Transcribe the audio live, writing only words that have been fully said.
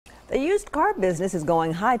The used car business is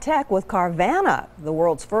going high-tech with Carvana. The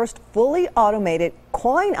world's first fully automated,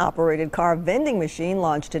 coin-operated car vending machine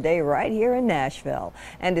launched today right here in Nashville.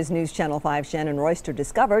 And as News Channel 5's Shannon Royster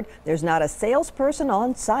discovered, there's not a salesperson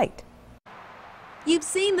on site. You've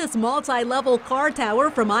seen this multi-level car tower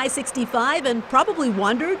from I-65 and probably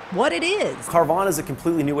wondered what it is. Carvana is a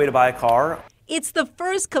completely new way to buy a car. It's the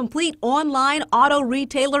first complete online auto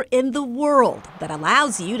retailer in the world that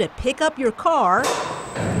allows you to pick up your car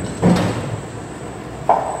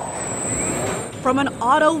from an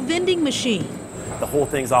auto vending machine. The whole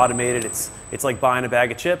thing's automated. It's like buying a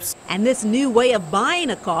bag of chips. And this new way of buying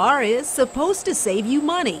a car is supposed to save you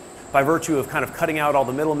money. By virtue of kind of cutting out all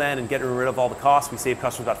the middlemen and getting rid of all the costs, we save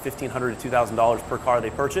customers about $1,500 to $2,000 per car they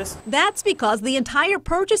purchase. That's because the entire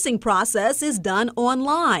purchasing process is done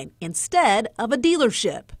online instead of a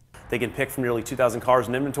dealership. They can pick from nearly 2,000 cars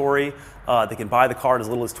in inventory. They can buy the car in as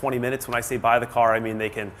little as 20 minutes. When I say buy the car, I mean they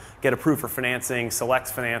can get approved for financing, select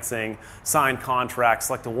financing, sign contracts,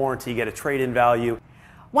 select a warranty, get a trade-in value.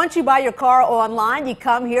 Once you buy your car online, you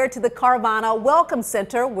come here to the Carvana Welcome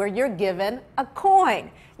Center where you're given a coin.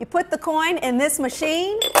 You put the coin in this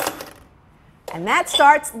machine, and that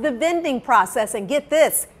starts the vending process. And get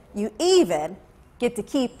this, you even get to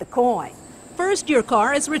keep the coin. First, your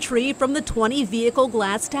car is retrieved from the 20-vehicle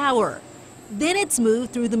glass tower. Then it's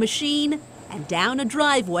moved through the machine and down a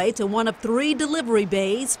driveway to one of 3 delivery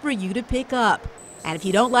bays for you to pick up. And if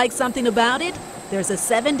you don't like something about it, there's a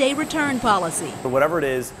 7-day return policy. For whatever it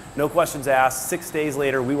is, no questions asked. 6 days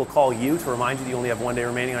later, we will call you to remind you that you only have 1 day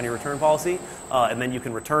remaining on your return policy, and then you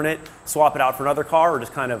can return it, swap it out for another car, or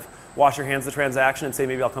just kind of wash your hands of the transaction and say,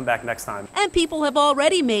 maybe I'll come back next time. And people have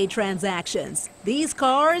already made transactions. These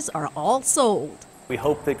cars are all sold. We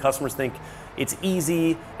hope that customers think it's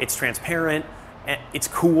easy, it's transparent, it's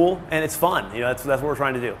cool, and it's fun. That's what we're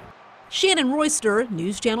trying to do. Shannon Royster,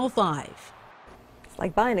 News Channel 5.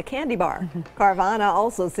 Like buying a candy bar. Carvana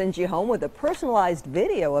also sends you home with a personalized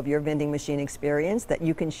video of your vending machine experience that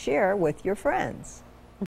you can share with your friends.